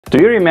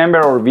Do you remember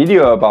our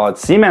video about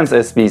Siemens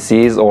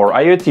SBCs or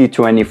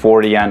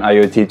IOT2040 and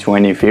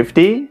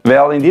IOT2050?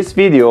 Well, in this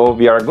video,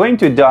 we are going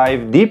to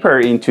dive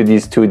deeper into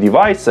these two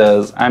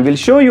devices and we'll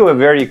show you a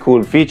very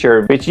cool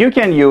feature which you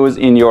can use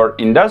in your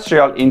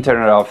industrial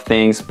Internet of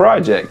Things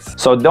projects.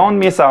 So don't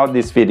miss out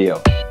this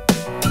video.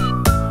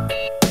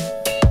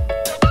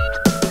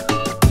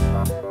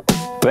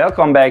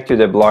 Welcome back to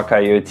the Block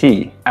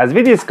IoT. As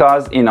we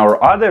discussed in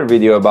our other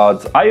video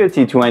about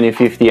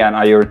IOT2050 and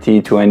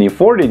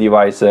IOT2040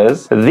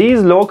 devices,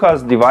 these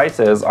low-cost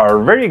devices are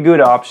a very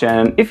good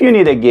option if you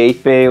need a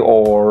gateway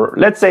or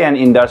let's say an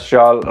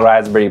industrial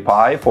Raspberry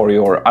Pi for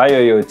your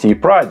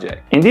IIoT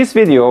project. In this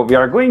video, we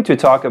are going to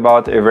talk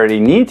about a very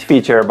neat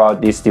feature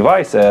about these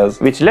devices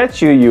which lets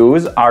you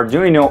use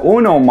Arduino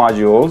Uno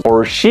modules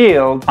or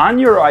Shield on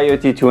your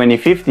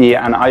IOT2050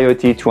 and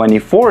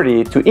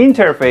IOT2040 to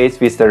interface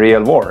with the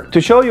real world.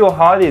 To show you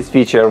how this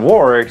feature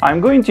works,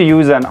 I'm going to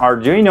use an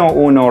Arduino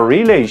Uno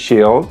relay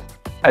shield,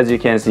 as you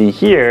can see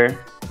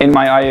here, in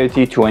my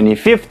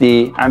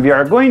IOT2050, and we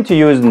are going to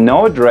use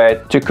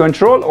NodeRed to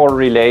control our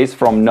relays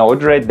from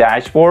NodeRed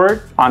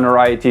dashboard on our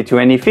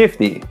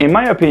IOT2050. In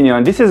my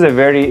opinion, this is a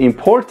very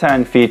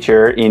important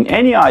feature in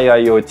any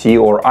IIoT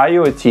or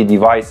IoT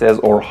devices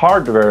or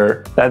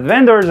hardware that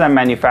vendors and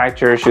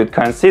manufacturers should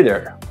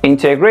consider.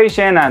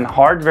 Integration and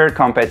hardware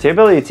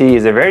compatibility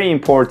is a very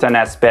important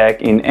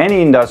aspect in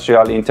any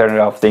industrial Internet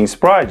of Things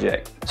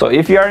project. So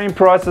if you are in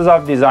process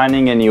of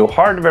designing a new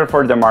hardware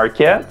for the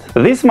market,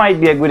 this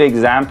might be a good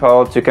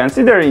example to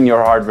consider in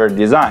your hardware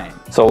design.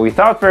 So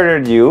without further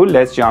ado,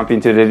 let's jump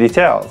into the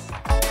details.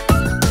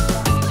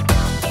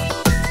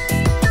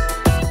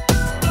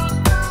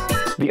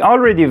 We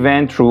already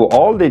went through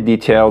all the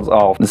details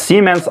of the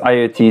Siemens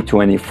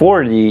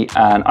IOT2040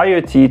 and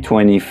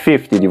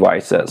IOT2050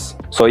 devices.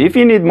 So if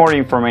you need more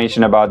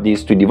information about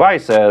these two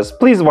devices,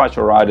 please watch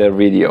our other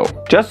video.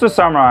 Just to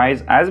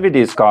summarize, as we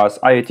discussed,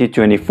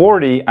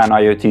 IOT2040 and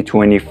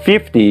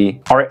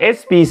IOT2050 are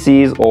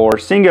SBCs or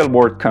single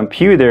board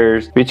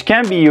computers which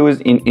can be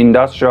used in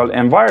industrial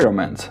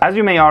environments. As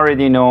you may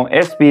already know,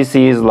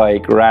 SBCs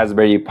like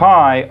Raspberry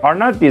Pi are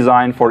not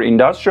designed for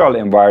industrial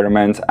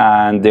environments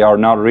and they are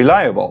not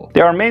reliable.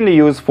 They are mainly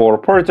used for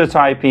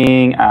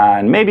prototyping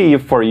and maybe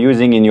for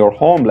using in your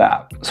home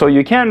lab. So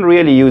you can't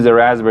really use a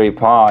Raspberry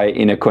Pi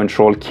in a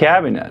control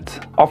cabinet.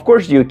 Of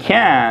course you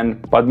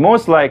can, but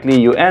most likely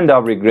you end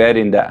up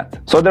regretting that.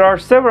 So there are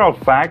several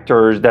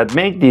factors that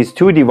make these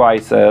two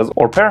devices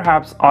or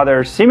perhaps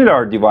other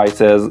similar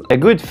devices a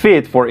good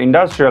fit for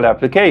industrial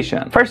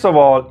application. First of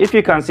all, if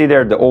you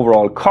consider the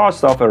overall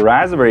cost of a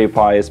Raspberry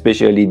Pi,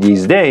 especially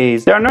these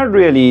days, they are not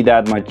really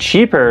that much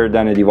cheaper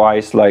than a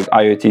device like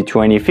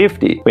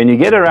IOT2050. When you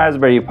get a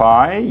Raspberry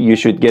Pi, you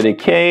should get a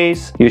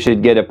case, you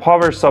should get a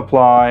power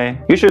supply,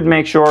 you should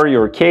make sure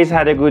your case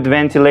had a good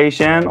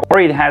ventilation or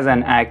it has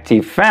an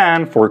active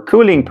fan for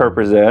cooling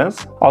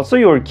purposes. Also,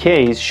 your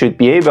case should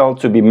be able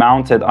to be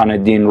mounted on a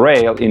DIN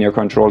rail in your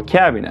control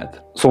cabinet.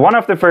 So one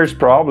of the first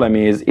problem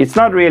is it's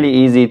not really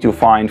easy to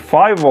find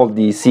 5V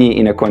DC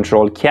in a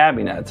control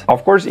cabinet.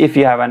 Of course, if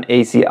you have an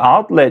AC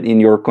outlet in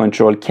your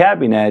control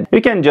cabinet,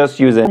 you can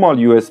just use a normal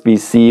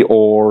USB-C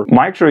or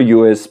micro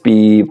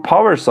USB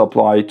power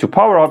supply to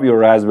power up your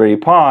Raspberry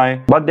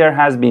Pi, but there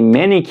has been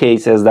many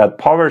cases that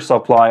power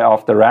supply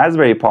of the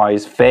Raspberry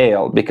Pis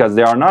fail because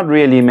they are not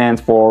really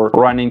meant for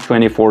running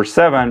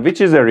 24/7,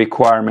 which is a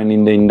requirement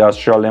in the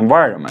industrial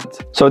environment.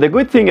 So the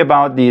good thing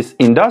about these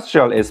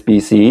industrial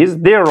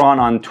SBCs, they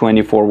run on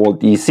 24V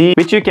DC,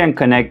 which you can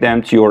connect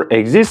them to your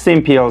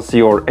existing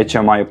PLC or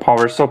HMI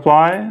power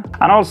supply,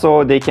 and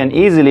also they can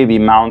easily be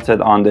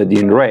mounted on the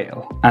DIN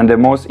rail. And the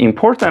most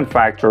important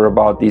factor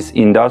about these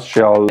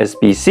industrial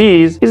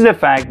SBCs is the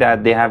fact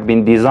that they have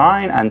been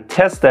designed and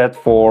tested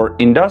for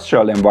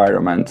industrial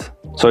environment.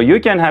 So you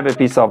can have a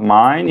peace of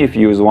mind if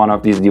you use one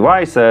of these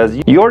devices.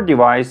 Your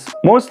device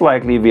most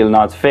likely will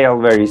not fail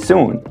very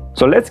soon.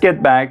 So let's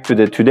get back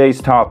to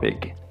today's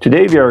topic.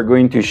 Today we are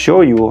going to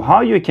show you how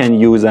you can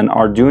use an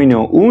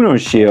Arduino Uno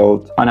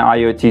shield on an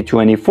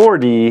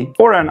IOT2040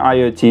 or an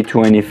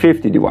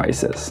IOT2050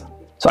 devices.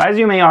 So as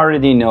you may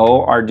already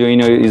know,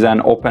 Arduino is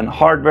an open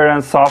hardware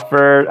and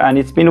software and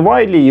it's been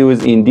widely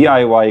used in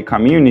DIY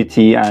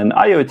community and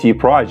IoT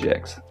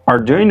projects.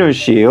 Arduino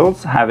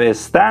shields have a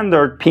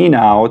standard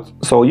pinout,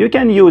 so you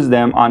can use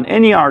them on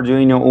any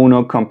Arduino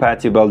Uno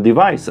compatible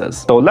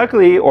devices. So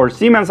luckily, our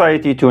Siemens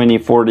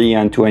IOT2040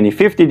 and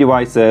 2050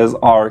 devices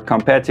are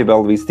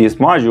compatible with these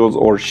modules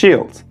or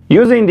shields.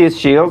 Using these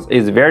shields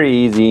is very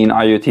easy in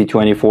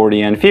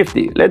IOT2040 and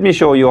 50. Let me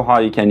show you how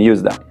you can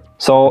use them.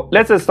 So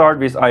let's start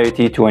with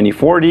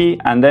IOT2040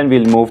 and then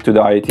we'll move to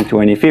the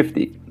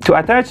IOT2050. To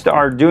attach the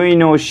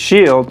Arduino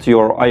shield to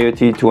your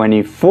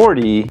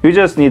IOT2040, you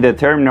just need a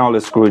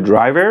terminal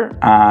screwdriver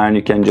and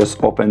you can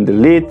just open the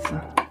lid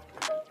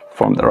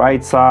from the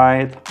right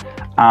side.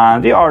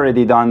 And we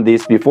already done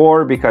this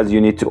before because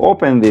you need to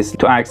open this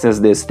to access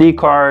the SD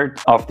card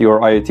of your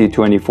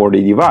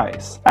IOT2040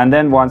 device. And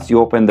then once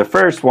you open the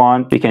first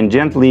one, you can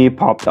gently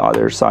pop the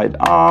other side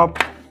up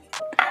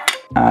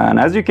And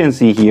as you can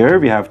see here,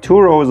 we have 2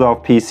 rows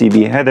of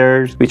PCB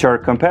headers which are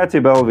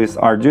compatible with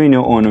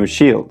Arduino Uno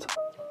shield.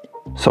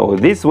 So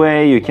this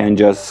way you can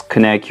just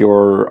connect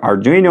your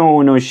Arduino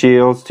Uno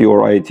shields to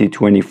your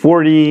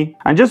IOT2040,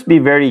 and just be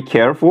very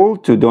careful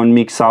to don't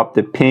mix up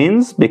the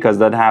pins, because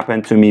that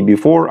happened to me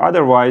before,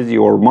 otherwise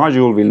your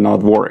module will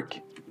not work.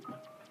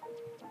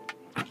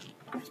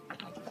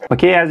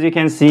 Okay, as you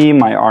can see,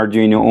 my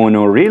Arduino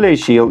Uno relay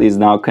shield is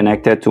now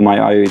connected to my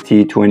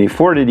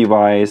IOT2040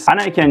 device, and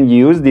I can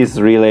use this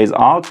relay's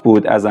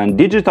output as a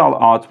digital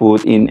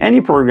output in any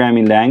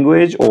programming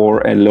language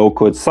or a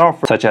low-code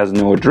software such as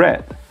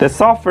NodeRed. The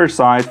software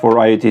side for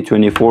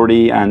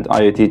IOT2040 and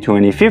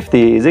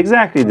IOT2050 is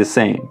exactly the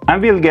same,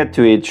 and we'll get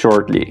to it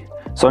shortly.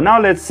 So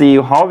now let's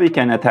see how we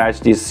can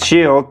attach this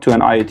shield to an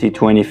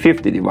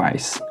IOT2050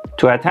 device.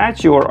 To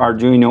attach your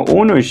Arduino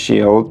Uno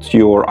shield to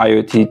your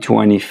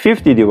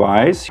IOT2050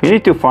 device, you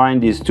need to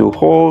find these 2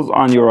 holes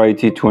on your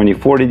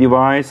IOT2040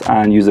 device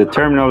and use a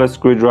terminal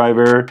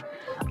screwdriver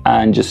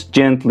and just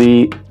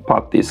gently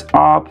pop this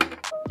up.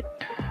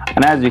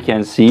 And as you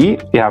can see,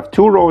 we have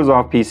 2 rows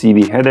of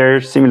PCB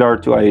headers similar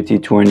to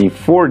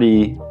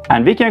IOT2040,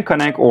 and we can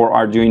connect our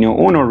Arduino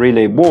Uno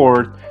relay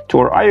board to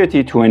our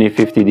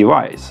IOT2050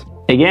 device.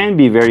 Again,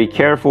 be very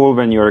careful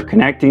when you are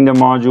connecting the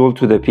module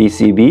to the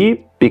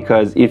PCB,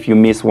 because if you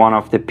miss one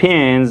of the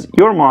pins,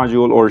 your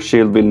module or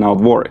shield will not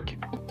work.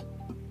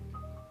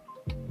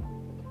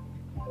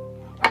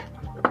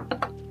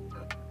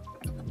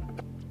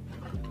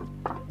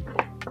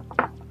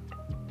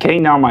 Okay,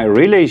 now my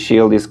relay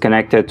shield is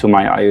connected to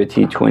my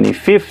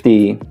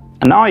IOT2050,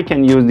 and now I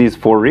can use these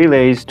 4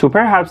 relays to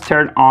perhaps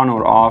turn on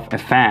or off a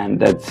fan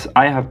that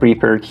I have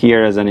prepared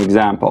here as an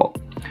example.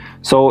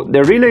 So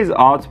the relay's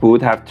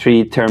output have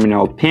 3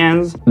 terminal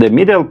pins. The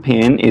middle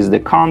pin is the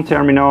COM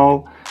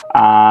terminal,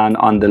 and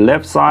on the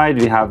left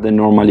side we have the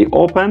normally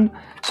open.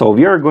 So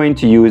we are going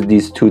to use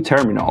these 2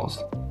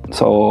 terminals.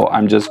 So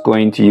I'm just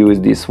going to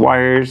use these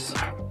wires.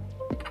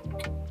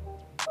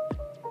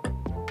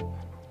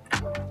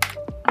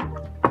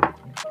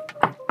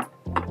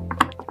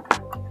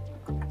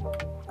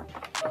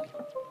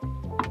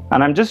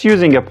 And I'm just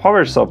using a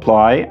power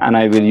supply, and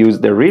I will use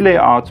the relay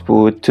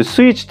output to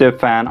switch the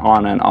fan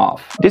on and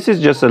off. This is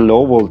just a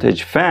low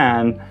voltage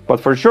fan, but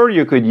for sure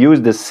you could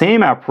use the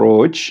same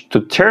approach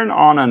to turn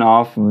on and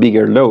off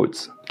bigger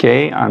loads.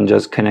 Okay, I'm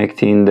just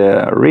connecting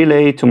the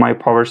relay to my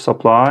power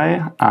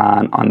supply,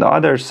 and on the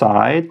other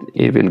side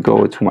it will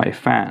go to my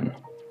fan.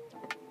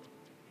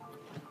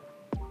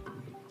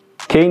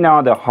 Okay,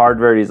 now the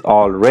hardware is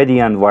all ready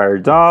and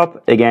wired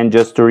up. Again,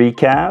 just to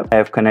recap, I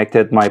have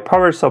connected my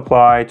power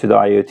supply to the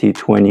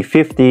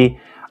IOT2050,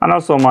 and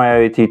also my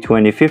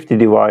IOT2050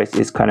 device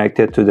is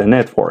connected to the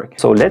network.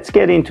 So let's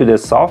get into the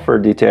software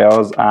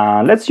details,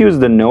 and let's use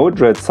the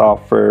NodeRed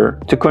software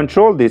to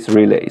control these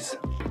relays.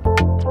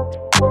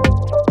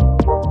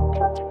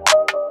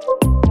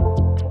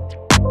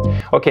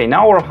 Okay,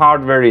 now our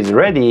hardware is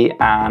ready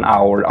and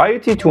our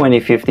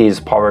IOT2050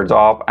 is powered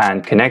up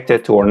and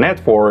connected to our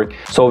network,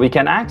 so we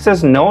can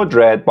access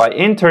NodeRed by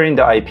entering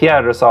the IP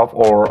address of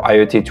our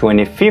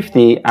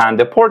IOT2050 and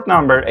the port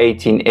number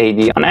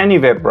 1880 on any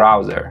web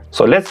browser.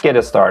 So let's get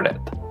started.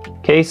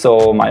 Okay,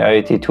 so my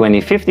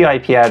IOT2050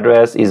 IP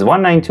address is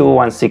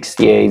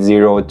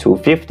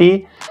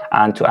 192.168.0.250,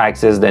 and to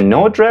access the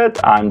NodeRed,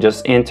 I'm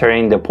just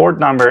entering the port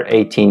number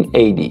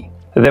 1880.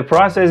 The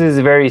process is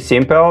very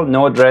simple.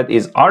 NodeRed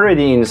is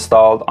already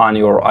installed on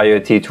your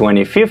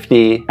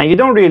IOT2050, and you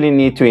don't really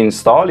need to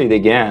install it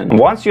again.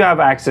 Once you have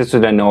access to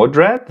the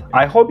NodeRed,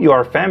 I hope you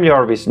are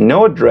familiar with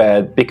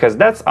NodeRed, because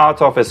that's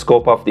out of the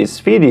scope of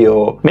this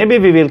video. Maybe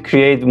we will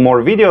create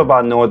more video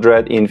about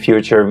NodeRed in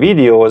future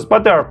videos,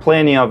 but there are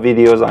plenty of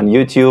videos on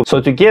YouTube.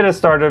 So to get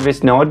started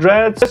with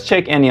NodeRed, just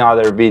check any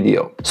other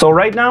video. So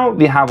right now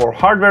we have our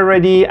hardware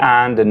ready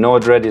and the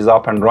NodeRed is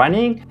up and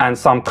running, and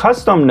some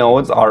custom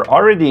nodes are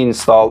already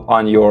installed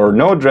on your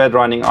NodeRed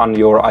running on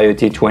your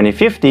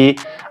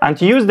IOT2050. And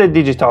to use the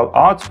digital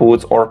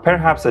outputs or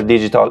perhaps the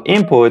digital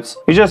inputs,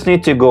 you just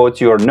need to go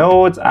to your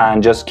nodes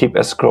and just keep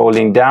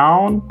scrolling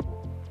down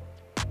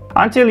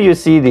until you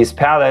see this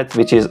palette,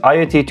 which is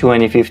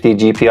IOT2050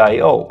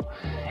 GPIO.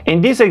 In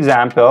this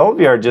example,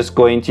 we are just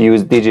going to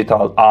use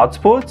digital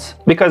outputs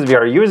because we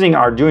are using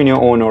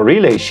Arduino Uno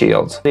relay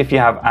shields. If you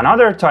have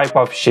another type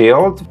of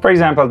shield, for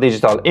example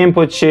digital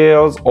input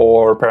shields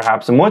or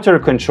perhaps motor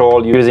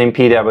control using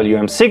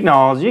PWM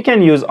signals, you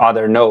can use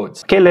other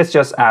nodes. Okay, let's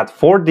just add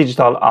 4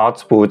 digital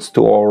outputs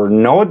to our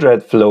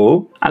NodeRed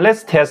flow and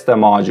let's test the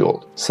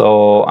module.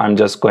 So I'm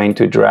just going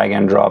to drag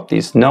and drop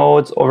these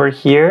nodes over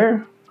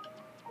here.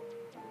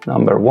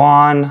 Number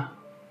 1,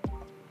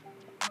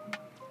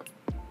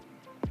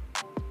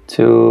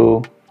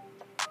 2,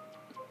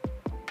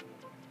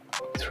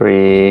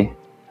 3,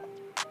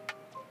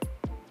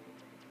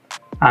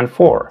 and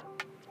 4.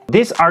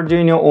 This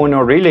Arduino Uno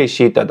relay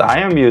sheet that I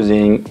am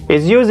using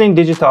is using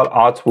digital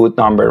output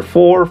number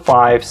 4,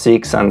 5,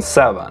 6, and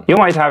 7. You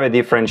might have a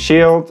different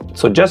shield,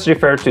 so just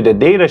refer to the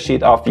data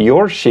sheet of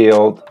your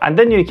shield and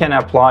then you can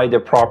apply the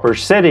proper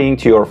setting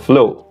to your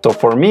flow. So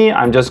for me,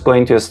 I'm just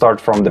going to start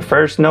from the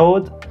first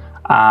node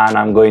and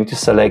I'm going to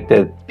select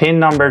the pin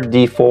number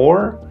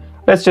D4.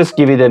 Let's just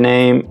give it a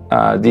name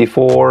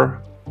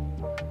D4,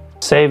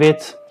 save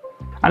it,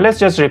 and let's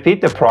just repeat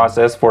the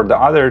process for the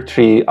other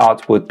 3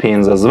 output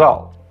pins as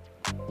well.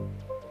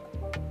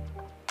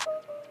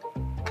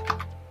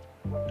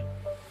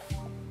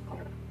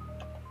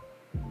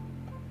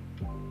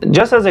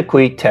 Just as a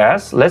quick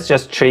test, let's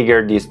just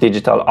trigger these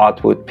digital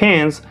output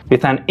pins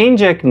with an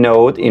inject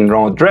node in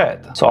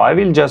NodeRed. So I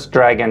will just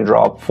drag and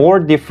drop 4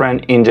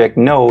 different inject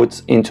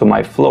nodes into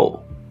my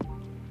flow.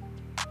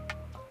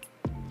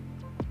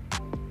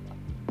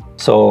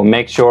 So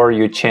make sure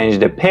you change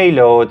the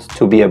payload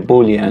to be a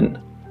Boolean.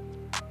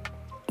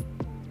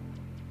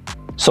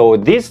 So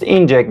these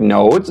inject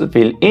nodes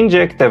will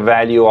inject the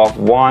value of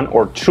 1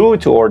 or true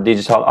to our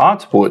digital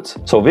output.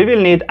 So we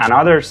will need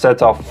another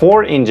set of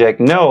 4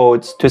 inject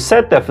nodes to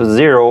set the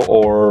 0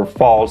 or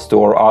false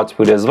to our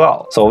output as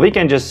well. So we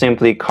can just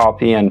simply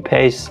copy and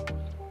paste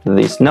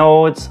these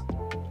nodes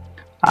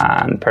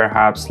and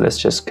perhaps let's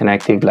just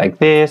connect it like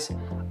this,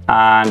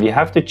 and you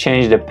have to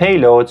change the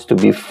payloads to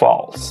be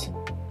false.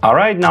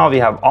 Alright, now we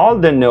have all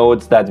the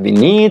nodes that we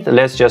need.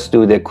 Let's just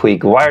do the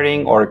quick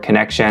wiring or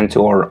connection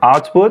to our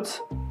output.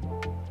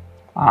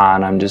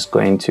 And I'm just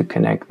going to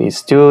connect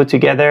these 2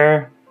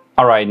 together.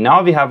 Alright,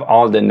 now we have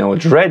all the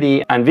nodes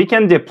ready and we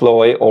can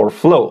deploy our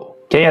flow.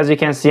 Okay, as you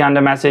can see on the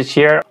message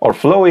here, our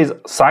flow is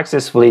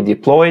successfully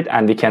deployed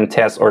and we can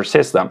test our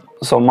system.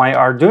 So my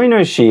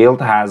Arduino shield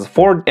has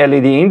 4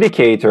 LED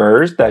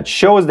indicators that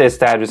shows the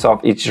status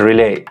of each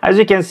relay. As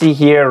you can see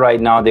here,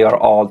 right now they are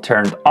all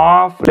turned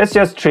off. Let's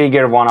just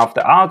trigger one of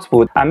the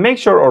output and make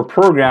sure our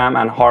program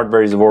and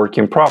hardware is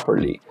working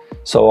properly.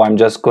 So I'm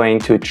just going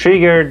to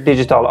trigger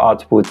digital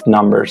output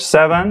number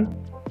 7.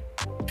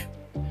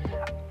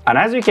 And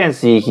as you can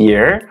see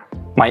here,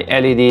 my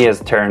LED is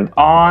turned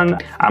on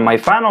and my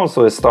fan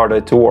also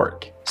started to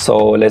work. So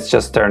let's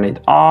just turn it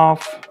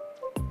off.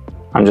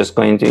 I'm just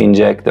going to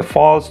inject the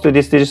false to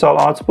this digital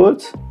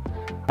output.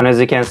 And as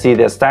you can see,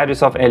 the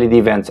status of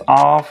LED went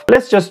off.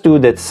 Let's just do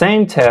the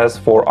same test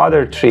for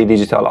other 3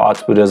 digital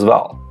output as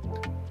well.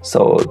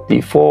 So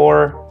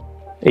D4,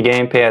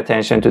 again, pay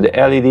attention to the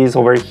LEDs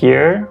over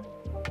here.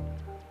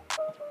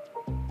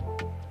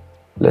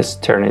 Let's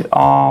turn it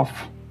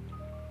off.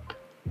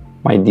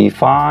 My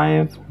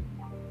D5.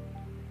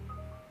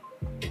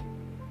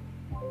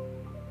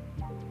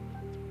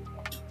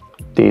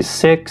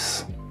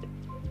 D6,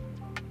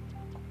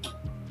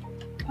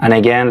 and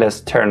again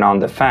let's turn on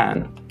the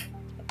fan.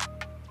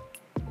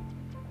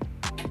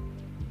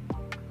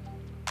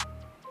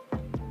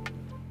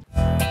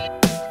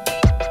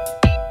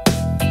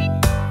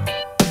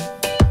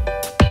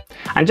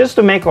 And just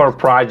to make our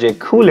project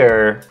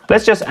cooler,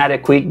 let's just add a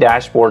quick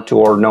dashboard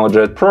to our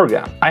NodeRed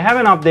program. I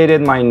haven't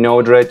updated my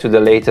NodeRed to the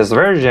latest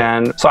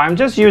version, so I'm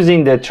just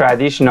using the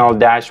traditional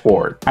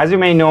dashboard. As you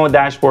may know,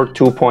 dashboard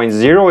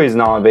 2.0 is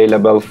now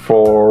available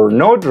for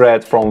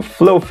NodeRed from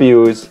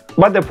FlowFuse,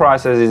 but the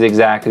process is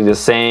exactly the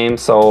same.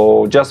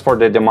 So just for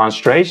the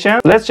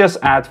demonstration, let's just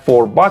add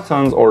 4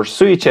 buttons or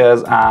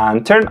switches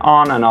and turn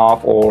on and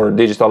off our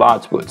digital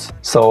outputs.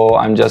 So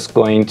I'm just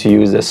going to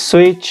use a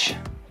switch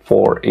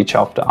for each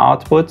of the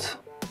outputs.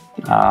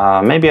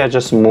 Maybe I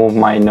just move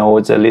my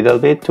nodes a little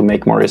bit to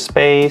make more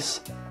space.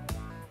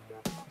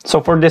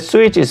 So for the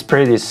switch, it's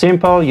pretty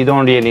simple. You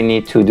don't really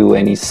need to do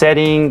any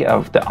setting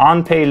of the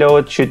on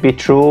payload should be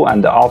true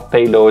and the off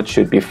payload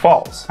should be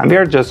false. And we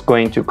are just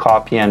going to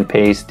copy and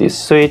paste this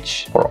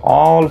switch for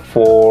all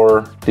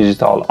 4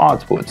 digital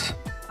outputs.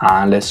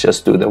 And let's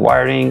just do the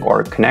wiring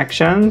or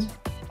connections.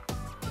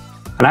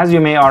 And as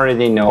you may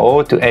already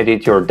know, to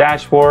edit your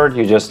dashboard,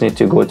 you just need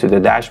to go to the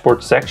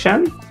dashboard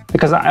section.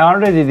 Because I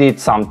already did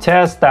some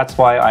tests, that's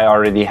why I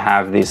already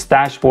have these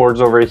dashboards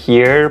over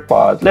here,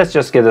 but let's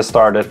just get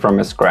started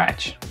from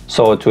scratch.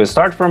 So to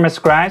start from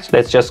scratch,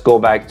 let's just go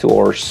back to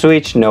our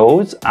switch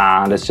nodes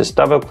and let's just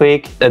double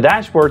click. The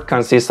dashboard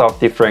consists of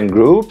different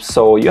groups,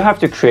 so you have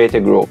to create a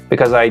group.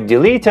 Because I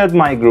deleted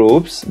my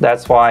groups,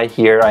 that's why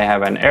here I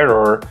have an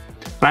error.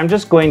 And I'm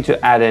just going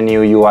to add a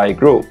new UI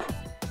group.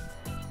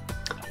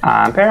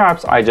 And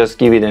perhaps I just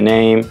give it a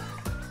name,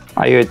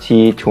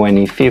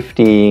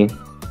 IOT2050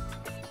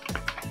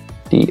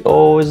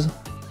 DOs,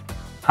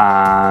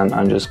 and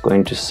I'm just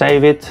going to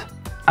save it.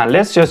 And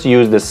let's just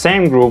use the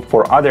same group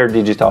for other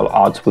digital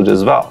output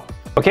as well.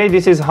 Okay,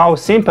 this is how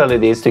simple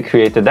it is to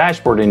create a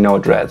dashboard in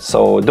NodeRed.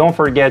 So don't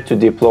forget to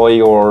deploy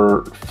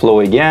your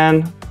flow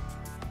again.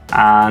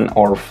 And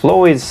our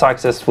flow is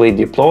successfully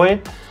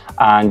deployed.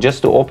 And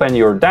just to open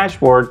your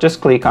dashboard,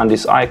 just click on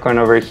this icon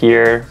over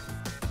here.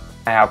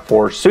 I have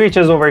 4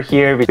 switches over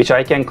here which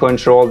I can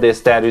control the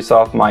status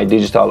of my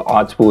digital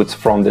outputs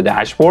from the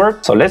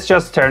dashboard. So let's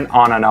just turn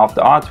on and off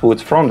the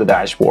outputs from the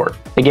dashboard.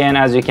 Again,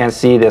 as you can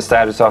see, the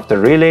status of the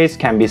relays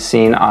can be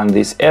seen on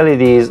these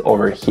LEDs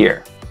over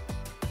here.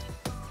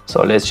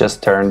 So let's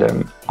just turn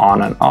them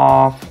on and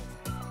off.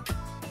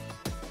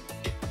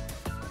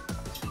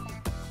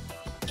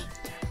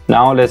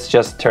 Now let's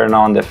just turn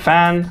on the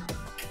fan.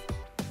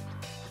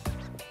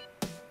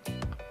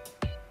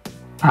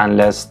 And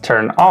let's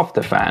turn off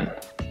the fan.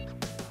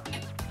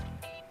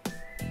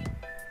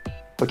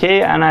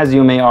 Okay, and as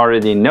you may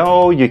already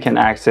know, you can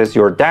access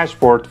your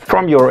dashboard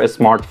from your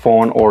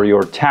smartphone or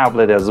your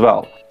tablet as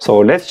well. So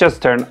let's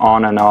just turn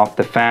on and off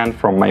the fan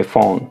from my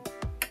phone.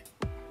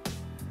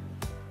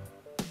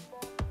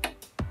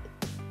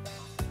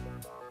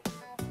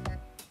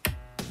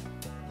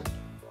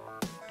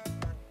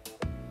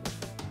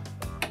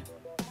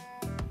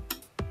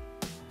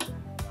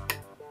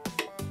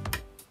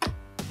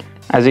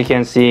 As you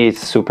can see, it's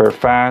super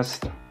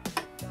fast.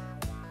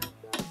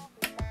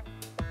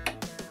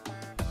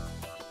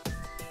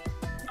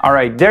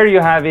 Alright, there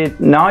you have it.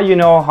 Now you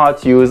know how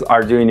to use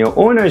Arduino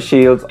Uno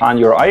shields on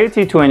your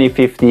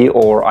IOT2050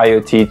 or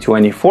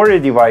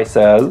IOT2040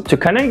 devices to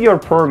connect your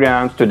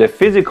programs to the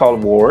physical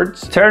world,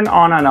 turn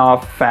on and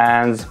off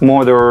fans,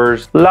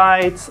 motors,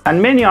 lights, and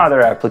many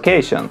other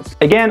applications.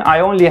 Again,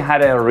 I only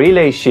had a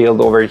relay shield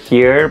over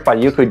here, but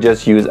you could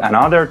just use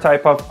another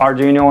type of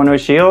Arduino Uno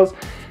shields.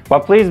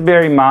 But please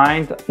bear in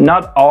mind,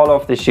 not all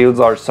of the shields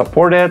are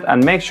supported,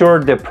 and make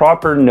sure the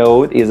proper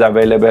node is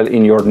available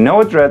in your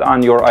NodeRed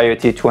on your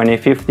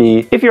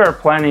IOT2050 if you are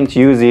planning to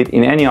use it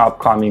in any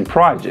upcoming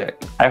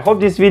project. I hope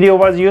this video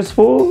was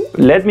useful.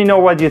 Let me know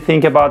what you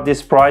think about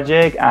this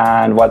project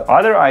and what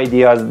other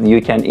ideas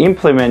you can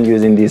implement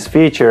using this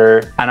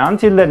feature. And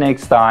until the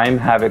next time,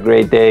 have a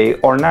great day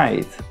or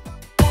night.